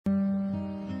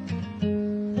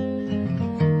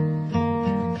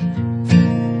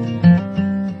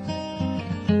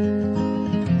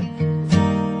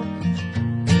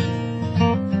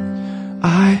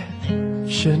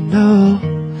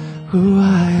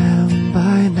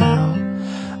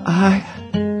I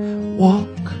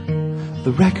walk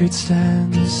the record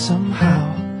stand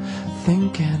somehow,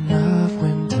 thinking of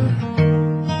winter.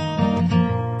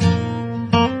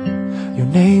 Your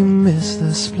name is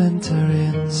the splinter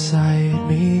inside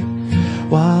me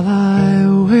while I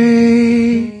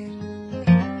wait.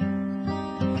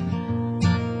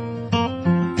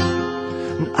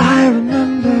 And I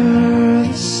remember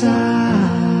the sound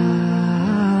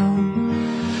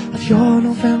of your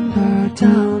November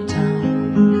downtown.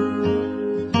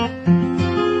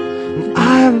 And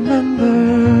I remember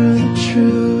the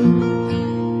truth,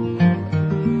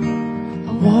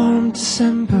 a warm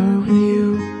December with you.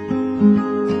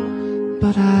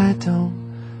 But I don't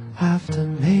have to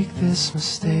make this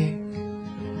mistake,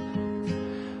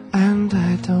 and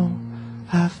I don't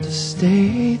have to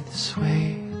stay this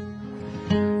way.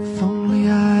 If only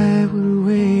I would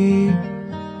wait.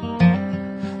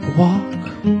 The walk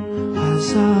has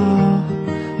all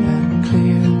been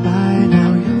cleared by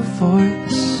now. Your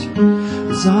voice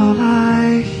is all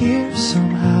I hear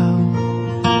somehow,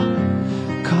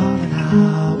 calling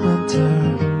out winter.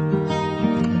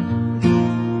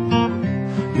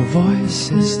 Your voice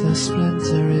is the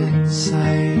splinter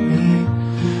inside me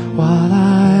while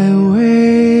I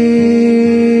wait.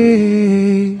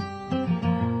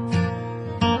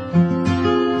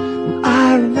 And I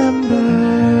remember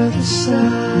the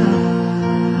sound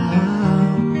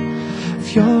of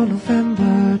your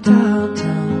November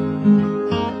downtown.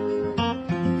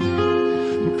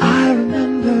 And I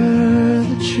remember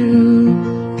the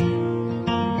truth,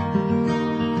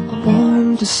 a warm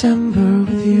December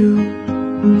with you.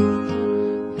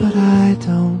 But I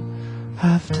don't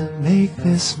have to make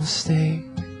this mistake,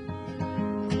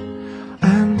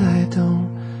 and I don't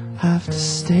have to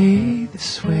stay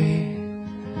this way.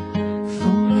 If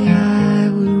only I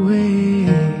would wait.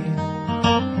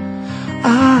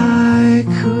 I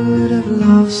could have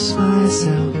lost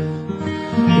myself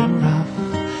in rough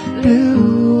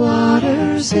blue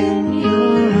waters in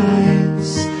your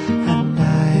eyes, and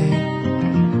I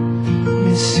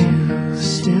miss you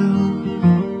still.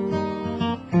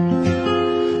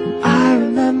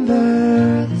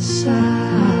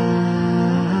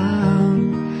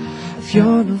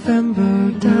 Your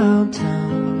November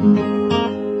downtown.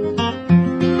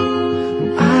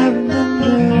 And I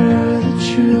remember the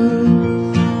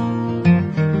truth,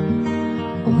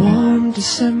 a warm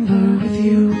December with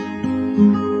you.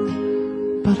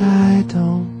 But I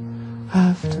don't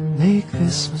have to make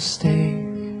this mistake,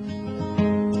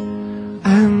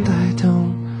 and I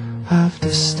don't have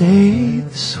to stay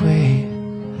this way.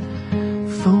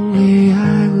 If only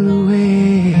I would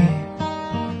wait.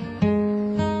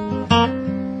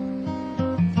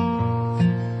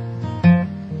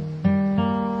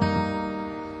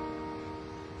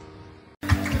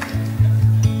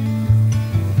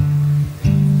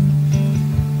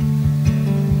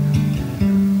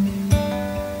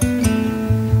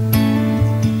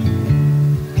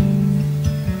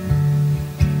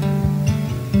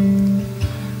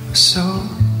 So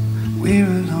we're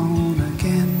alone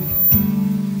again.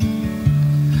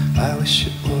 I wish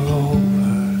it were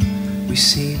over. We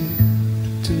seem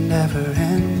to never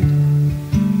end.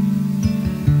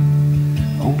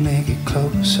 Only get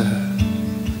closer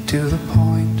to the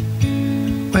point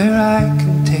where I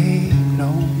can take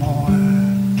no more.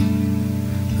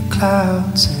 The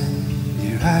clouds in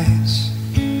your eyes,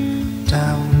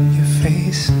 down your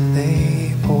face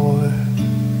they pour.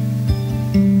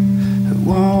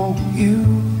 Won't you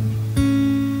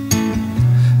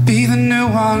be the new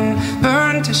one,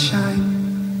 burn to shine?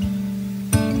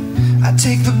 I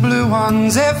take the blue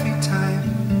ones every time.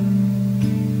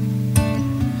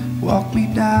 Walk me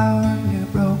down your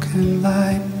broken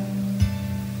line.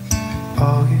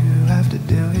 All you have to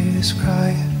do is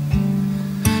cry.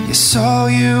 Yes, all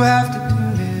you have to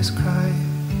do is cry.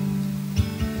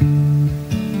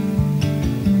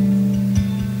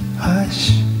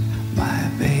 Hush, my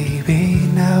baby,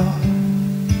 now.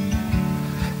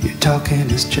 Your talking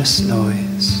is just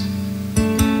noise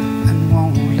and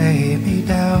won't lay me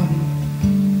down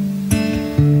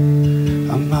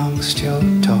amongst your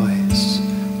toys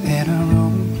in a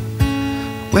room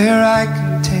where I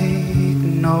can take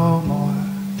no more.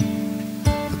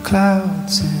 The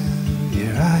clouds in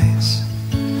your eyes,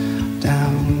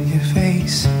 down your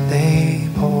face they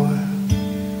pour.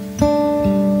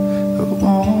 But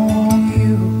won't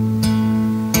you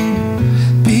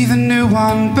be the new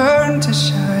one, burn to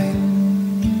shine?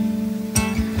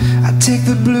 I take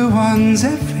the blue ones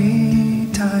every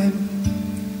time.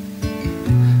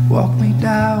 Walk me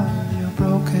down your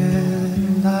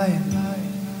broken line.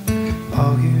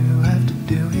 All you have to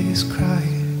do is cry.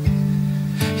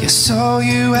 Yes, all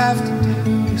you have to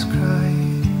do is cry.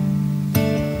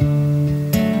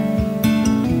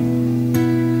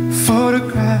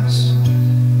 Photographs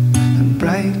and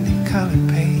brightly colored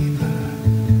paper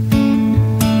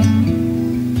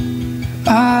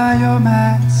are your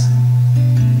mask.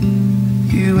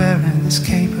 You wearing this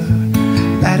caper,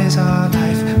 that is our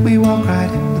life. We walk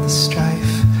right into the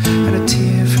strife, and a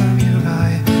tear from your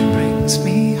eye brings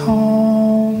me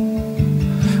home.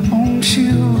 Won't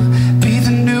you be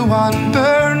the new one,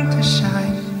 burn to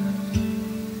shine?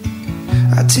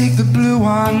 I take the blue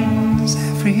ones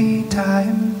every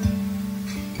time.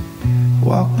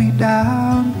 Walk me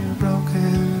down your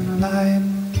broken line.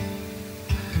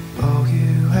 All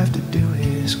you have to do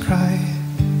is cry.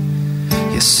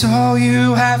 Yes, all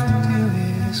you have to do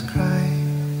is cry.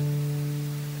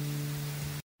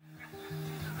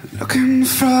 Looking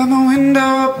from a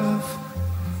window above,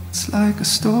 it's like a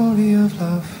story of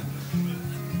love.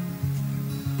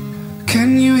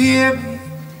 Can you hear me?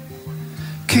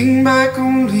 Came back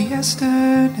only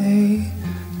yesterday,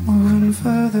 moving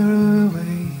further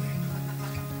away.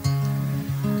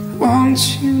 Want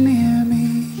you near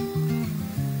me?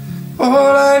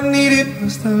 All I needed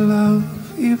was the love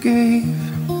you gave.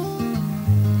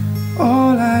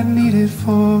 All I needed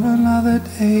for another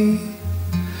day,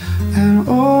 and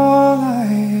all I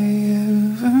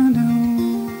ever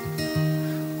knew,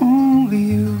 only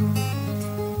you.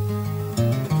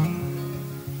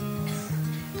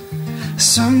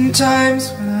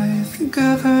 Sometimes when I think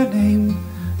of her name,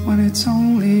 when it's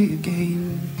only a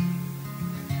game,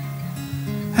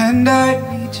 and I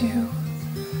need you,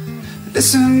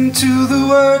 listen to the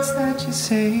words that you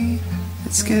say.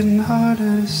 It's getting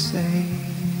harder to say.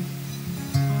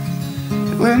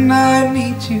 When I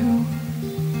need you,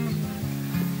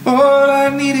 all I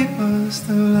needed was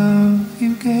the love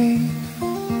you gave.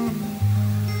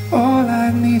 All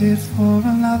I needed for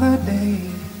another day,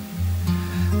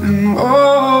 and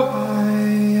all I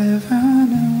ever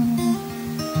knew,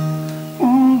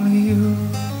 only you.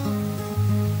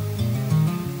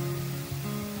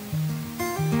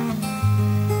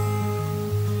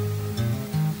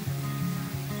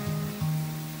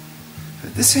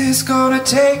 But this is gonna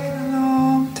take a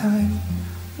long time,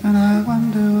 and I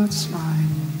wonder what's mine.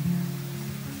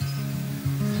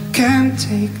 Can't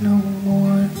take no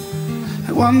more.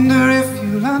 I wonder if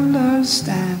you'll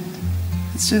understand.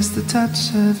 It's just the touch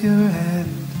of your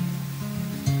hand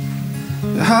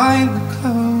behind the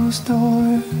closed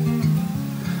door.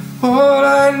 All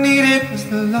I needed was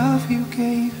the love you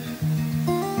gave.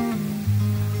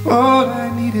 All I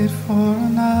needed for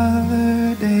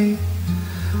another day,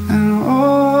 and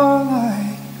all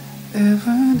I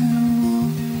ever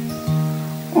knew,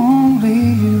 only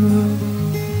you.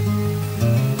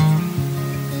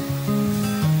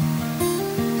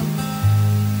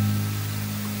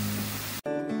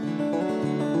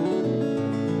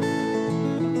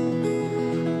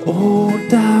 Old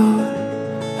down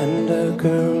and a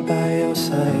girl by your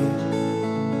side,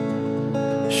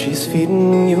 she's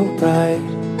feeding you pride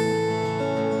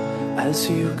as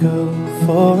you go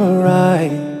for a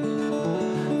ride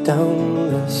down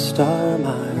the Star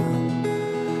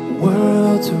Mile.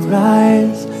 Worlds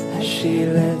arise as she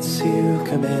lets you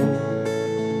come in.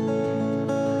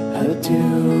 A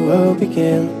duo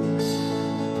begins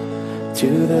to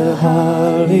the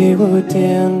Hollywood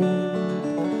din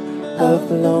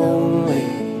of lonely,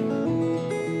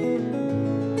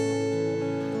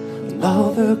 and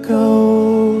all the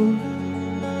gold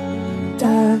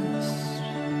dust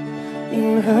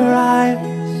in her eyes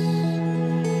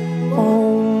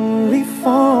only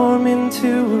form into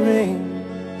a ring.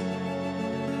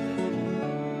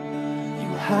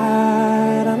 You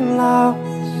had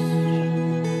unlocked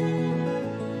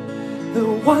the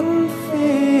one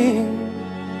thing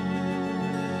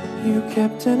you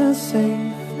kept in a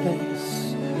safe place.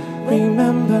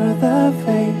 Remember the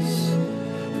face,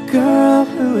 the girl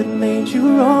who had made you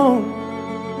wrong,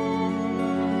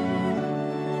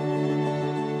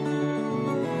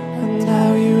 and now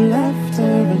you left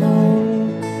her alone.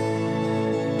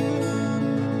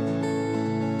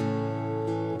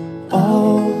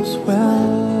 All's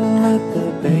well at the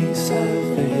base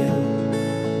of the hill.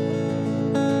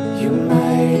 You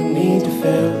might need to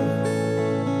fill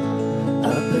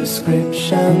a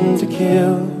prescription to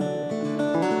kill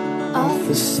off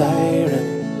the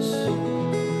sirens.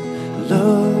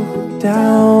 Look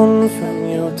down from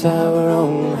your tower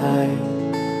on high,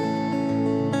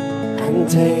 and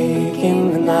take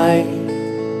in the night.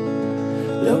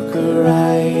 Look her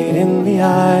right in the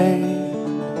eye.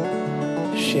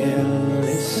 She'll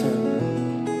listen,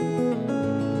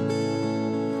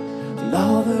 and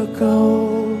all the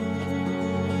gold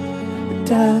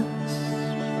dust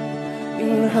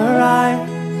in her eyes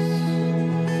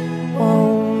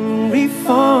won't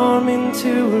reform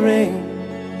into rain.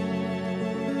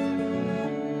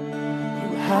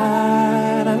 You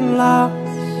had and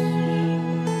lost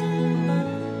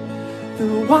the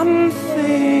one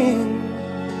thing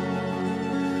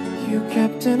you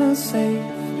kept in a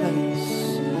safe place.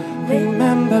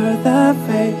 Remember the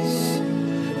face,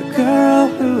 the girl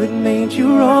who had made you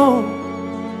roam.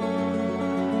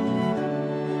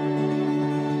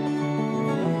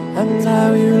 And now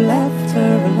you left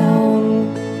her alone.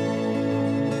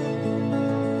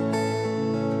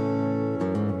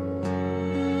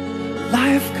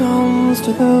 Life comes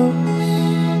to those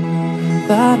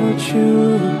that will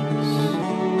choose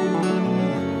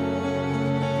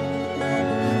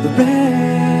the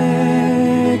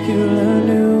regular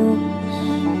news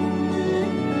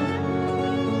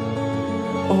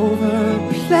over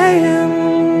playing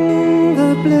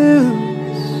the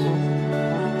blues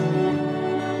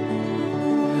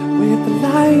with the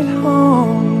light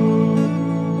home.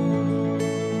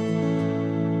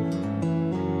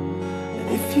 And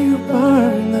if you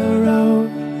burn the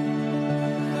road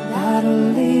that'll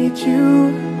lead you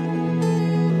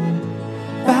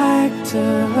back to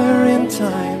her in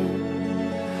time,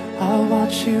 I'll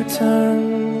watch you turn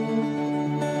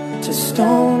to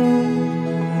stone.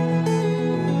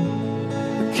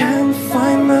 You can't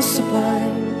find the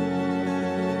sublime.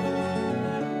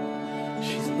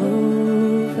 She's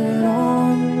moving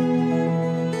on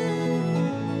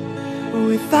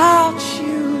without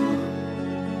you.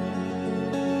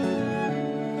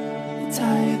 The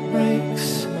tide breaks,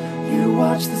 you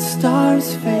watch the stars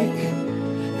fake.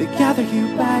 They gather you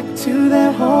back to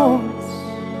their homes.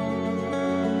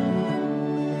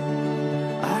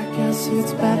 I guess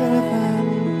it's better than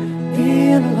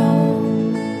being alone.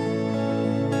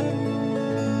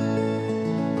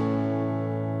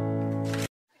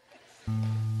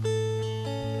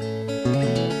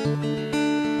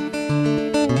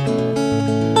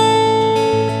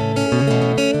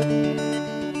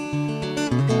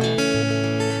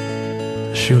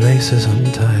 Shoelaces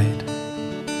untied.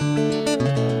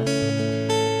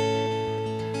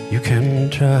 You can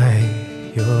dry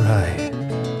your eye.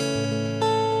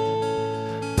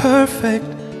 Perfect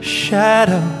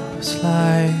shadows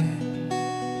lie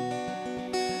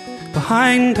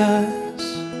behind us,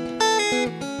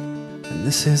 and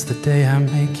this is the day I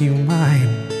make you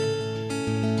mine.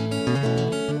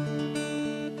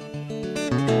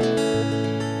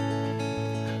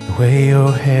 The way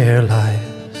your hair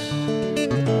lies,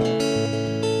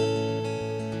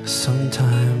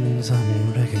 sometimes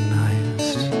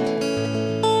unrecognized,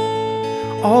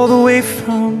 all the way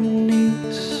from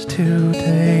Nice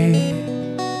today,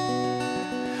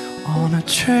 on a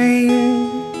train.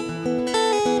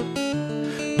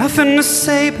 Nothing to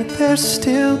say, but there's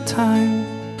still time.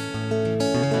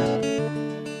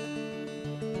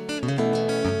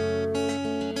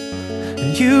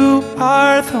 And you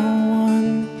are the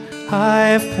one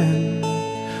I've been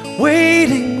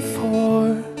waiting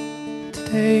for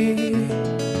today.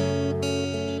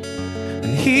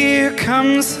 And here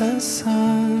comes the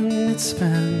sun, it's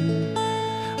been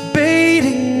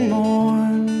baiting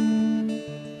morn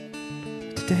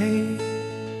today.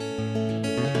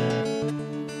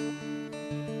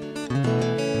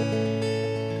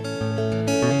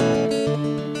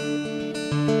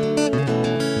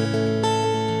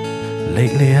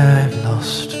 Lately I've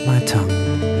lost my tongue.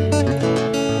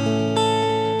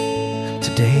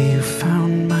 Today you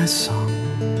found my song.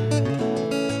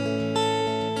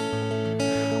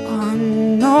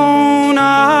 Unknown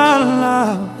our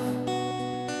love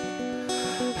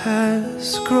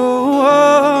has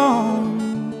grown,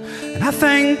 and I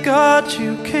thank God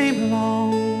you came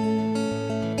along.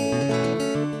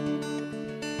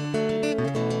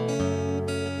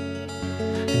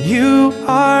 And you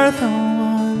are the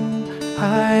one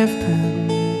I've been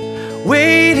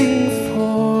waiting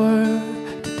for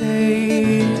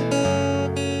today.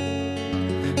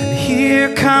 And here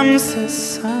comes the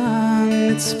sun,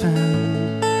 it's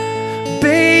been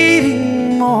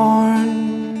baiting morn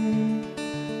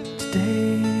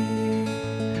today.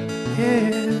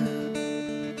 Yeah.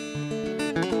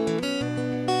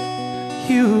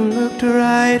 You looked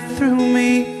right through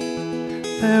me,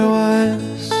 there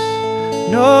was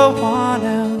no one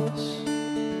else.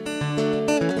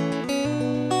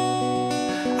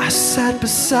 I sat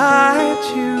beside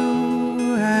you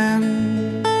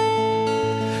and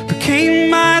became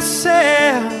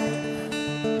myself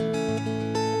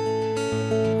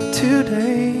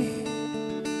today.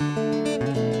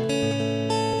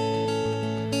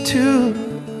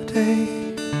 Today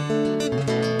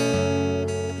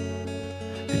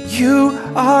You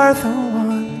are the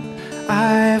one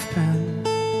I've been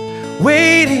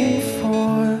waiting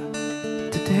for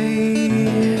today.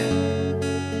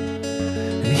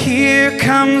 And here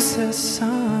comes the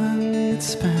sun.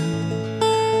 It's been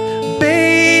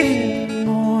bathing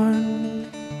morn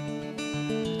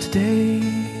today.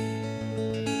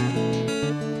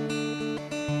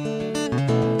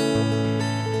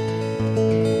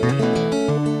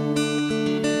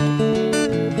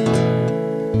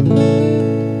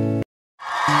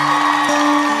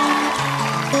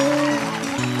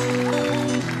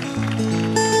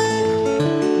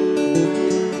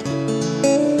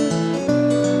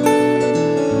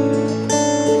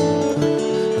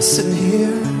 Sitting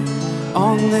here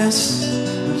on this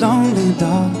lonely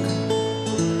dock,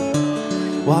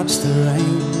 watch the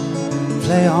rain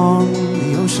play on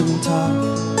the ocean top.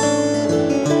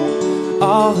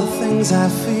 All the things I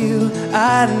feel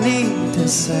I need to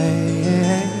say,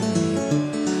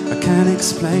 I can't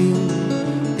explain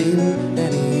in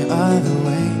any other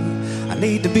way. I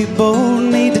need to be bold,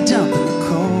 need to jump in the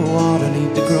cold water,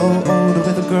 need to grow older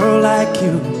with a girl like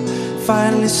you.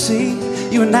 Finally see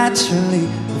you naturally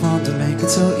want to make it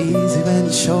so easy when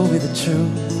you show me the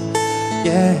truth.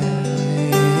 Yeah,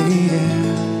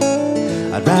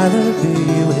 yeah. I'd rather be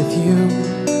with you.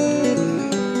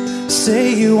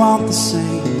 Say you want the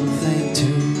same thing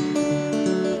too.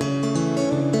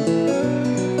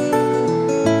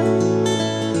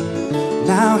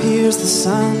 Now here's the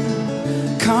sun,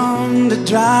 come to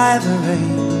dry the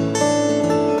rain,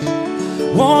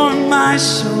 warm my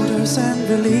shoulders and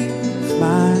relieve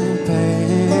my pain.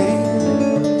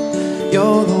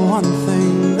 You're the one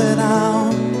thing that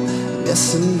I'm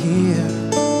missing here.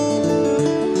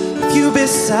 With you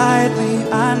beside me,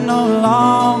 I no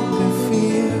longer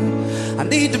fear. I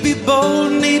need to be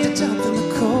bold, need to jump in the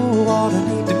cold water,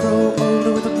 need to grow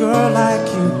older with a girl like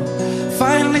you.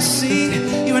 Finally see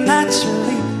you are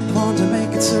naturally the one to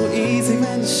make it so easy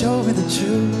when you show me the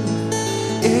truth.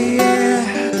 Yeah,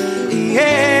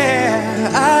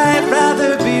 yeah, I'd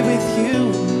rather be with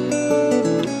you.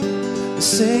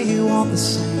 Say you want the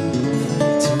same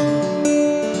thing too.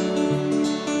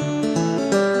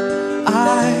 I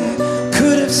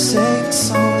could have saved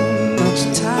so much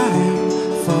time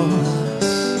for us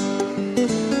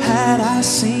had I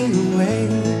seen a way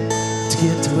to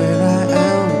get to where I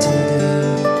am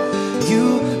today. You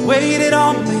waited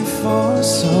on me for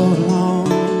so long,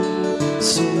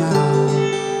 so now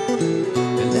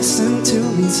listen to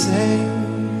me say,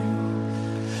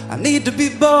 I need to be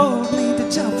bold, need to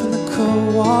jump in the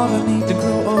cold water, need to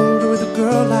grow older with a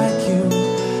girl like you.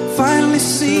 Finally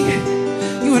see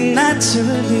you are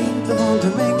naturally the one to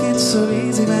make it so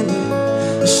easy when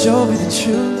you show me the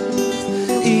truth.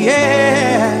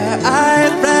 Yeah,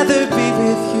 I'd rather be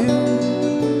with you.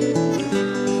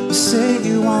 You say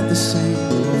you want the same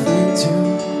thing too.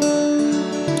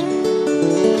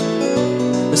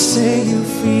 You say you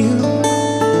feel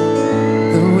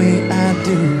the way I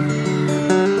do.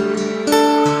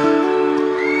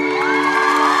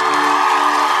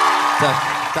 Tak,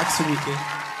 tak,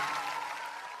 Suniky.